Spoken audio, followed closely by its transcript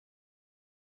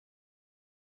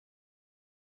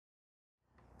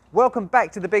Welcome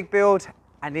back to the Big Build,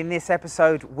 and in this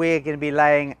episode we're going to be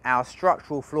laying our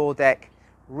structural floor deck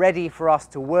ready for us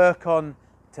to work on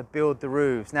to build the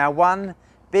roofs. Now, one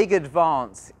big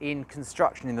advance in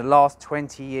construction in the last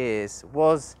 20 years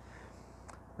was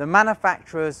the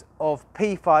manufacturers of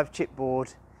P5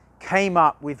 chipboard came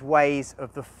up with ways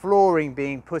of the flooring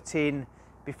being put in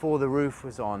before the roof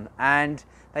was on, and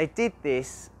they did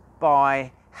this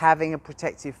by having a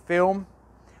protective film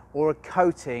or a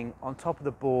coating on top of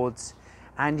the boards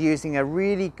and using a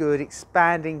really good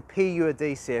expanding PU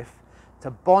adhesive to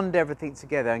bond everything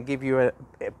together and give you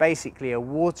basically a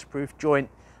waterproof joint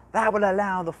that will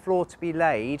allow the floor to be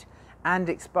laid and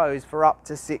exposed for up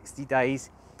to 60 days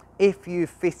if you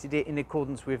fitted it in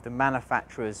accordance with the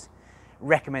manufacturer's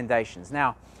recommendations.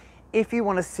 Now, if you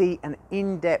want to see an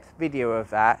in-depth video of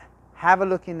that, have a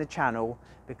look in the channel,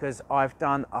 because I've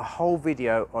done a whole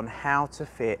video on how to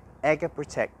fit Edgar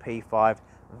Protect P5.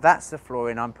 That's the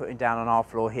flooring I'm putting down on our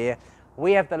floor here.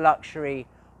 We have the luxury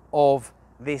of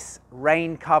this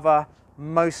rain cover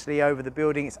mostly over the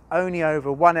building. It's only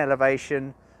over one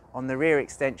elevation on the rear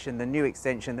extension, the new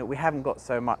extension, that we haven't got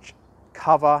so much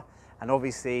cover, and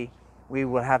obviously we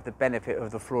will have the benefit of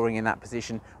the flooring in that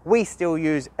position. We still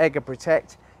use Edgar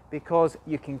Protect because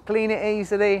you can clean it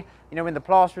easily. You know, when the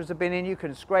plasterers have been in, you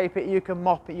can scrape it, you can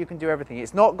mop it, you can do everything.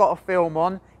 It's not got a film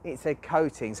on, it's a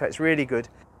coating, so it's really good.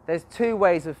 There's two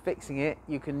ways of fixing it.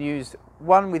 You can use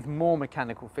one with more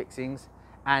mechanical fixings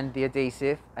and the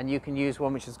adhesive, and you can use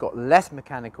one which has got less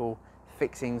mechanical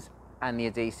fixings and the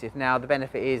adhesive. Now, the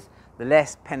benefit is the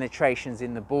less penetrations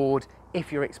in the board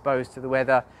if you're exposed to the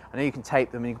weather. I know you can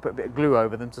tape them and you can put a bit of glue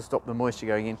over them to stop the moisture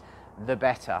going in, the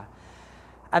better.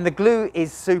 And the glue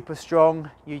is super strong.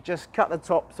 You just cut the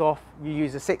tops off, you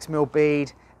use a 6mm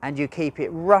bead, and you keep it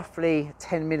roughly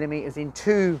 10mm in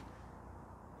two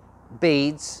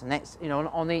beads next, you know,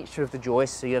 on each of the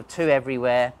joists, so you have two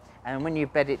everywhere. And when you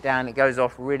bed it down, it goes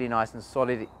off really nice and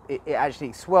solid. It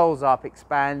actually swells up,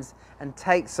 expands, and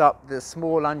takes up the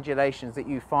small undulations that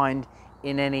you find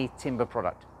in any timber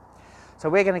product. So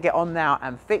we're going to get on now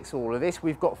and fix all of this.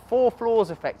 We've got 4 floors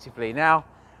effectively. Now,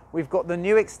 we've got the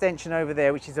new extension over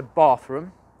there, which is a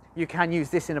bathroom. You can use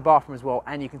this in a bathroom as well,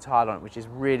 and you can tile on it, which is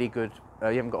really good. You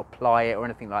haven't got to ply it or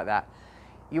anything like that.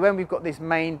 Then we've got this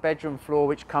main bedroom floor,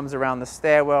 which comes around the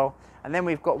stairwell. And then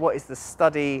we've got what is the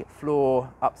study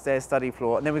floor, upstairs study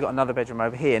floor. And then we've got another bedroom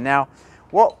over here. Now,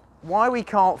 why we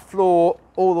can't floor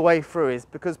all the way through is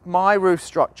because my roof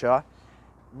structure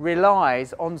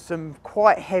relies on some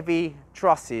quite heavy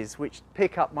trusses which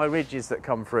pick up my ridges that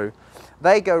come through.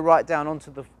 They go right down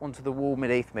onto the wall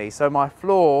beneath me, so my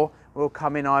floor will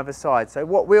come in either side. So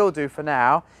what we'll do for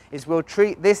now is we'll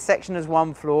treat this section as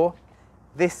one floor,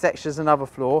 this section as another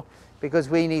floor, because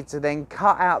we need to then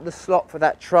cut out the slot for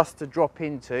that truss to drop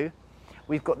into.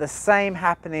 We've got the same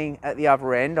happening at the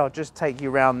other end. I'll just take you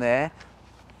around there.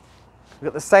 We've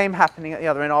got the same happening at the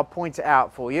other end. I'll point it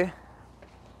out for you.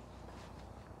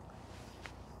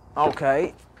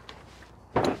 Okay,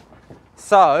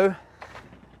 so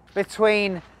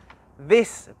between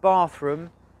this bathroom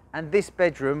and this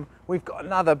bedroom, we've got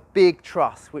another big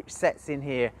truss which sets in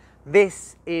here.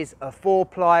 This is a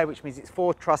 4-ply, which means it's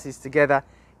 4 trusses together,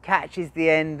 catches the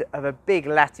end of a big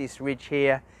lattice ridge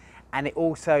here, and it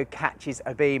also catches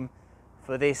a beam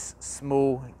for this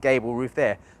small gable roof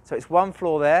there. So it's 1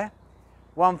 floor there,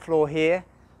 1 floor here,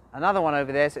 another one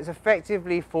over there, so it's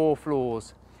effectively 4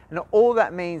 floors. And all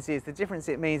that means is, the difference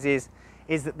it means is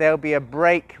that there'll be a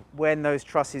break when those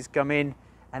trusses come in,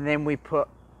 and then we put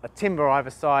a timber either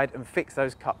side and fix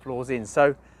those cut floors in.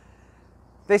 So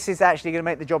this is actually going to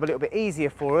make the job a little bit easier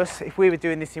for us. If we were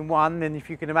doing this in one, then if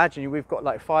you can imagine, we've got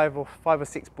like 5 or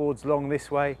 6 boards long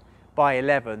this way by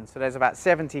 11. So there's about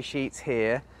 70 sheets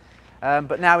here.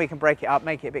 But now we can break it up,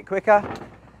 make it a bit quicker.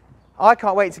 I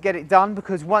can't wait to get it done,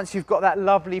 because once you've got that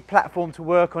lovely platform to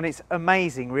work on, it's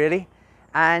amazing really.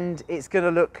 And it's going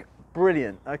to look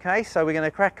brilliant. Okay, so we're going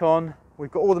to crack on.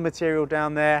 We've got all the material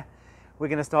down there. We're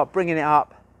going to start bringing it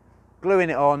up, gluing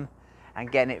it on, and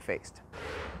getting it fixed.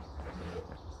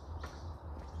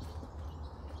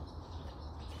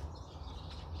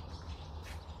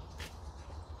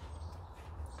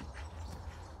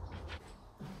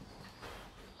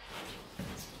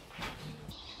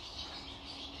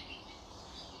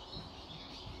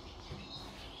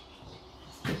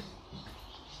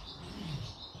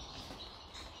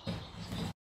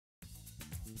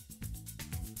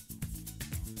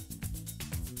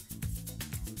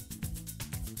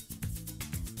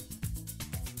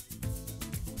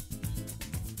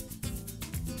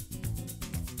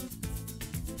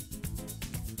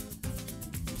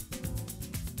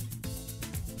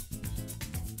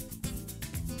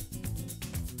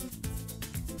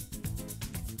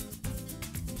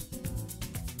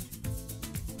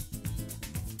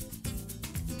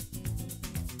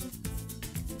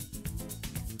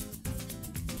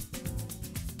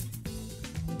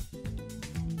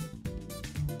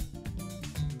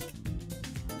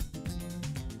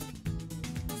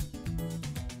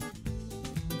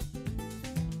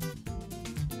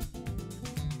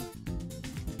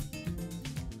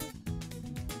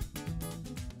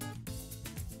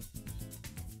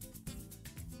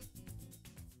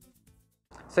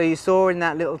 So you saw in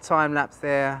that little time lapse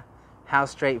there how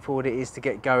straightforward it is to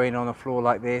get going on a floor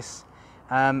like this.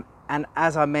 And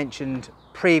as I mentioned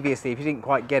previously, if you didn't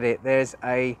quite get it, there's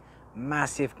a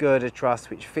massive girder truss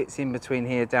which fits in between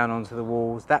here down onto the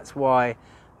walls. That's why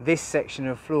this section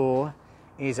of floor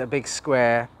is a big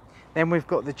square. Then we've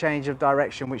got the change of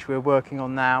direction, which we're working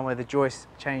on now, where the joists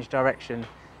change direction.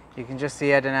 You can just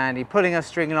see Ed and Andy pulling a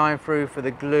string line through for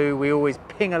the glue. We always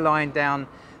ping a line down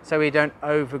so we don't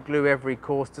over glue every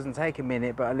course. Doesn't take a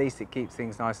minute, but at least it keeps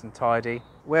things nice and tidy.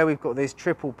 Where we've got this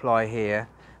triple ply here,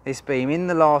 this beam, in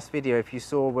the last video, if you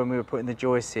saw when we were putting the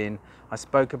joists in, I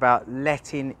spoke about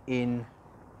letting in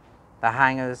the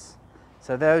hangers.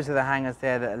 So those are the hangers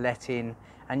there that are let in.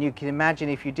 And you can imagine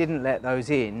if you didn't let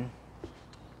those in,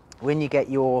 when you get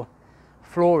your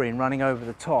flooring running over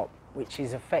the top, which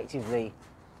is effectively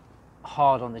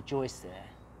hard on the joist there,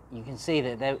 you can see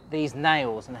that these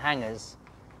nails and hangers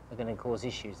are going to cause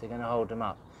issues. They're going to hold them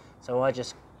up. So I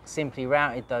just simply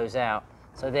routed those out.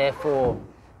 So therefore,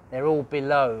 they're all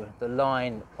below the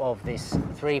line of this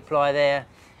 3-ply there.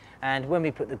 And when we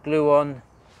put the glue on,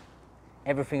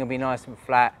 everything will be nice and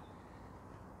flat.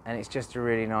 And it's just a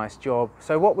really nice job.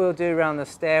 So what we'll do around the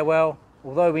stairwell,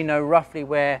 although we know roughly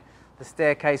where the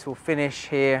staircase will finish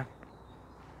here,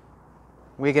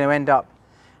 we're going to end up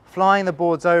flying the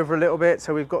boards over a little bit,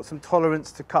 so we've got some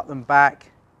tolerance to cut them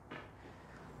back.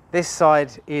 This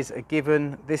side is a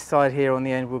given. This side here on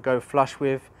the end we'll go flush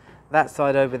with. That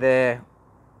side over there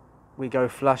we go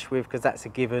flush with because that's a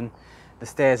given. The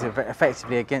stairs are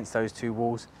effectively against those two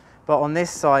walls. But on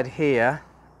this side here,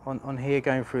 on here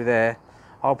going through there,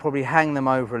 I'll probably hang them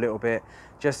over a little bit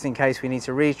just in case we need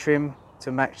to retrim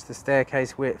to match the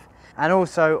staircase width. And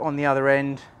also on the other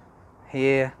end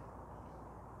here,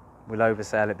 we'll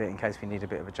oversail a bit in case we need a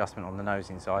bit of adjustment on the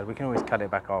nosing side. We can always cut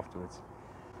it back afterwards.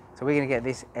 So we're going to get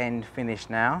this end finished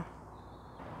now.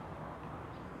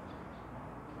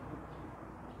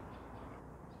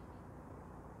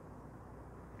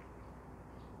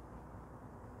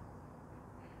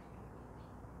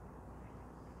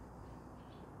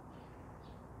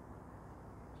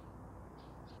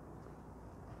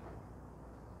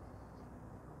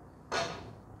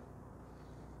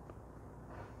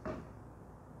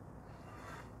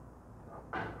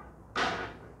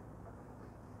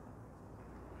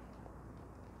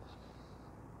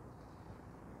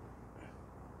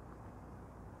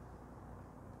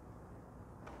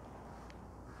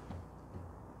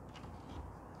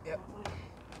 Yep.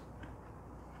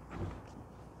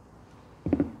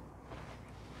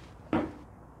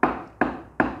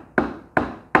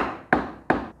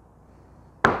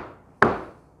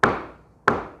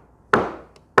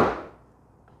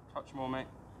 Touch more, mate.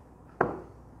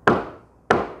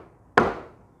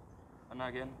 And now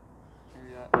again.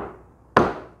 Maybe that.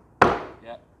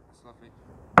 Yeah, that's lovely.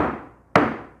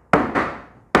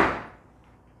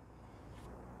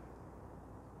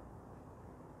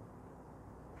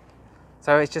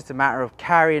 So it's just a matter of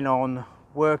carrying on,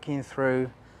 working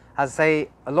through. As I say,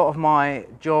 a lot of my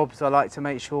jobs, I like to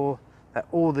make sure that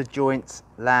all the joints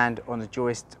land on a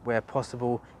joist where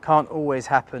possible. Can't always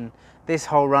happen. This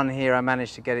whole run here, I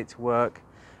managed to get it to work,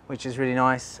 which is really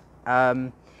nice.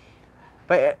 But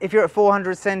if you're at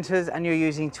 400 centers and you're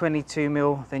using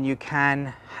 22mm, then you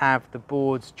can have the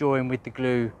boards join with the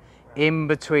glue in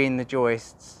between the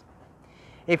joists.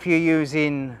 If you're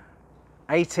using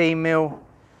 18mm,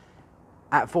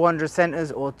 at 400 centers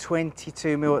or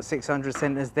 22mm at 600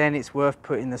 centers, then it's worth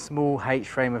putting the small H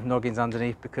frame of noggins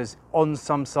underneath, because on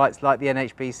some sites like the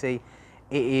NHBC,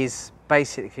 it is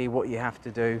basically what you have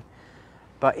to do.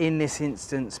 But in this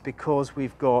instance, because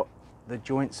we've got the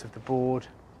joints of the board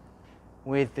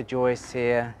with the joists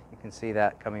here, you can see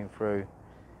that coming through,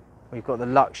 we've got the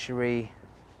luxury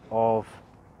of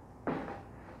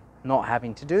not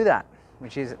having to do that,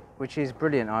 which is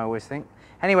brilliant, I always think.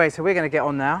 Anyway, so we're going to get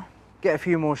on now. Get a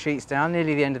few more sheets down,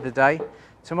 nearly the end of the day.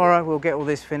 Tomorrow we'll get all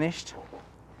this finished.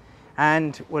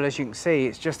 And well, as you can see,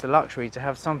 it's just a luxury to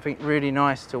have something really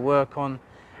nice to work on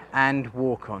and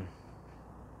walk on.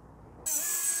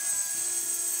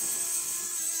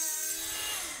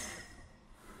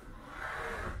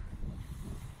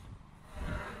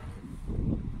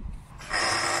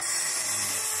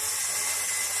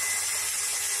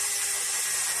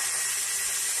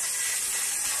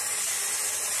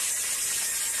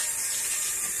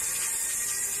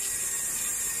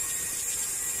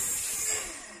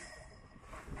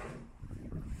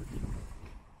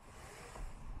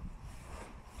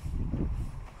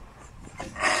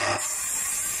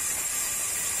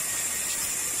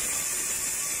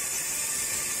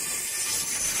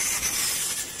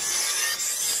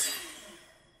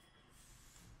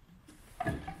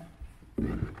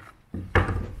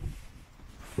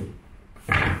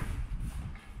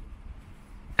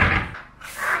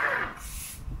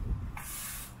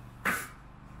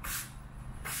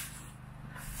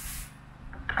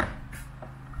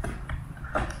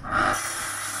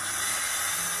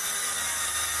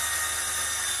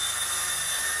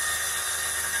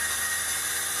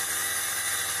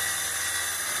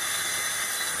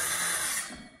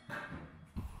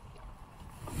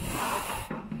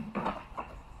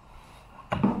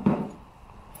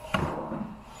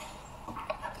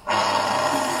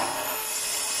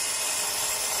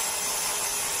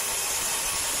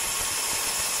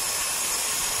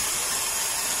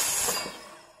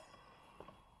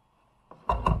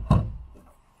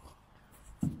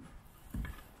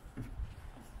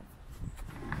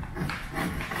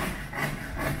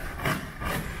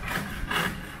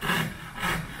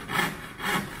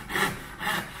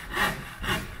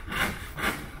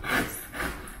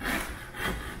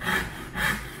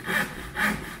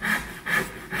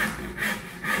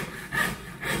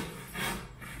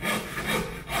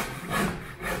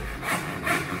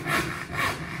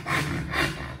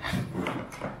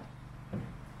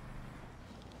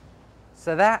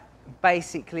 So that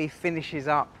basically finishes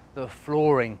up the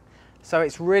flooring. So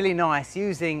it's really nice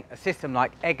using a system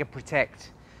like Egger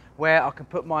Protect, where I can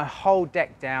put my whole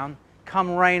deck down,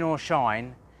 come rain or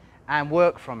shine, and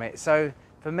work from it. So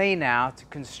for me now, to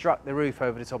construct the roof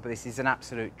over the top of this is an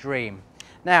absolute dream.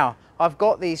 Now, I've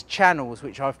got these channels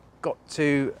which I've got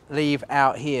to leave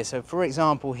out here. So for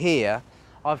example here,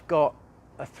 I've got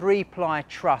a 3-ply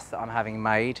truss that I'm having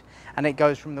made, and it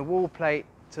goes from the wall plate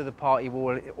to the party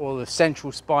wall, or the central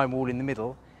spine wall in the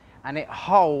middle, and it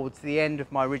holds the end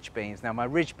of my ridge beams. Now my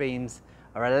ridge beams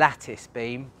are a lattice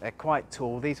beam, they're quite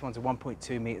tall, these ones are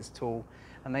 1.2 meters tall,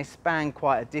 and they span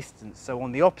quite a distance. So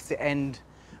on the opposite end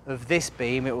of this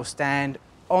beam, it will stand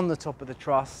on the top of the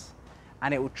truss,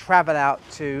 and it will travel out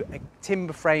to a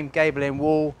timber frame gable end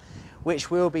wall, which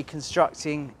we'll be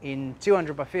constructing in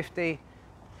 200 by 50,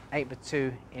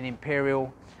 8x2 in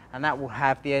Imperial, and that will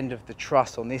have the end of the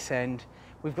truss on this end.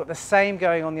 We've got the same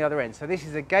going on the other end. So this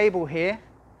is a gable here,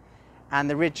 and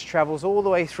the ridge travels all the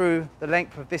way through the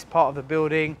length of this part of the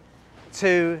building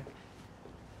to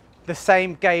the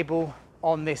same gable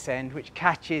on this end, which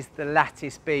catches the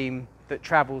lattice beam that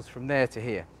travels from there to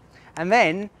here. And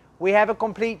then we have a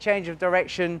complete change of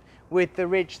direction, with the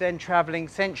ridge then traveling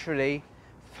centrally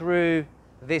through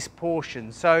this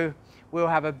portion. So we'll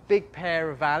have a big pair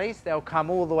of valleys. They'll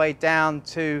come all the way down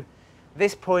to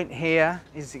this point here,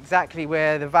 is exactly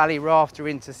where the valley rafter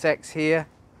intersects here.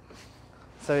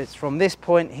 So it's from this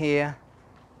point here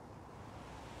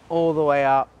all the way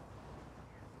up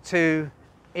to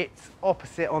its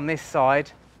opposite on this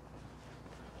side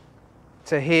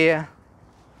to here.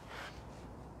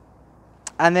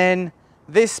 And then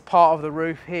this part of the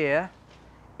roof here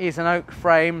is an oak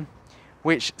frame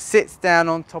which sits down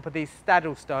on top of these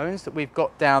staddle stones that we've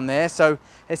got down there. So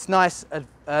it's nice,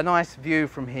 a nice view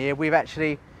from here. We've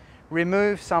actually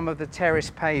removed some of the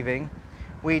terrace paving.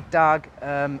 We dug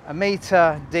 1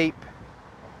 metre deep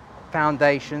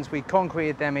foundations. We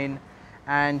concreted them in,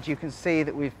 and you can see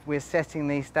that we're setting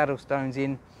these staddle stones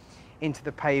into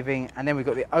the paving, and then we've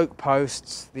got the oak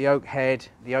posts, the oak head,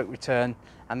 the oak return,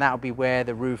 and that'll be where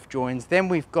the roof joins. Then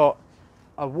we've got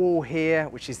a wall here,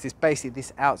 which is basically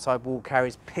this outside wall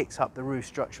picks up the roof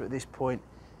structure at this point,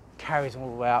 carries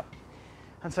all the way up.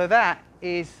 And so that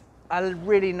is a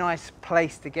really nice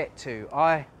place to get to.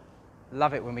 I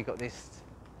love it when we got this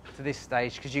to this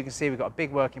stage, because you can see we've got a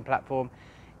big working platform.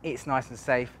 It's nice and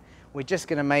safe. We're just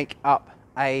going to make up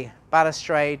a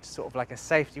balustrade, sort of like a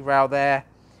safety rail there,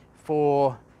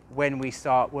 for when we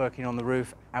start working on the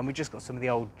roof. And we just got some of the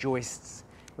old joists.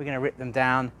 We're going to rip them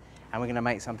down, and we're going to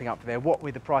make something up there. What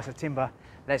with the price of timber,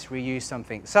 let's reuse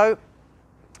something. So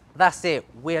that's it.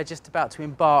 We are just about to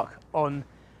embark on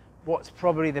what's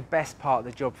probably the best part of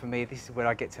the job for me. This is where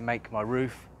I get to make my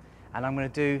roof, and I'm going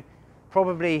to do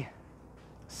probably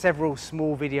several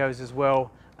small videos as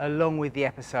well, along with the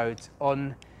episodes,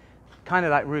 on kind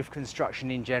of like roof construction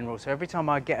in general. So every time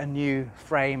I get a new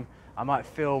frame, I might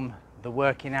film the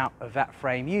working out of that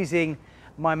frame using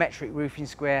my metric roofing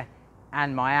square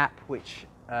and my app, which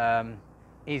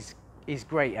is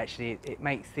great actually. It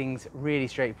makes things really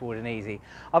straightforward and easy.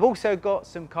 I've also got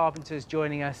some carpenters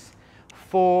joining us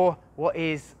for what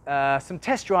is some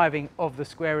test driving of the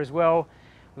square as well.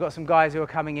 We've got some guys who are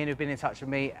coming in who've been in touch with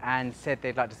me and said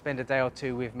they'd like to spend a day or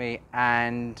two with me,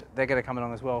 and they're going to come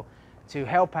along as well to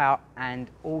help out and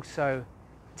also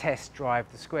test drive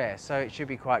the square. So it should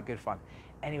be quite good fun.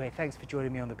 Anyway, thanks for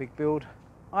joining me on The Big Build.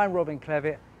 I'm Robin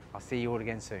Clevitt. I'll see you all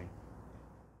again soon.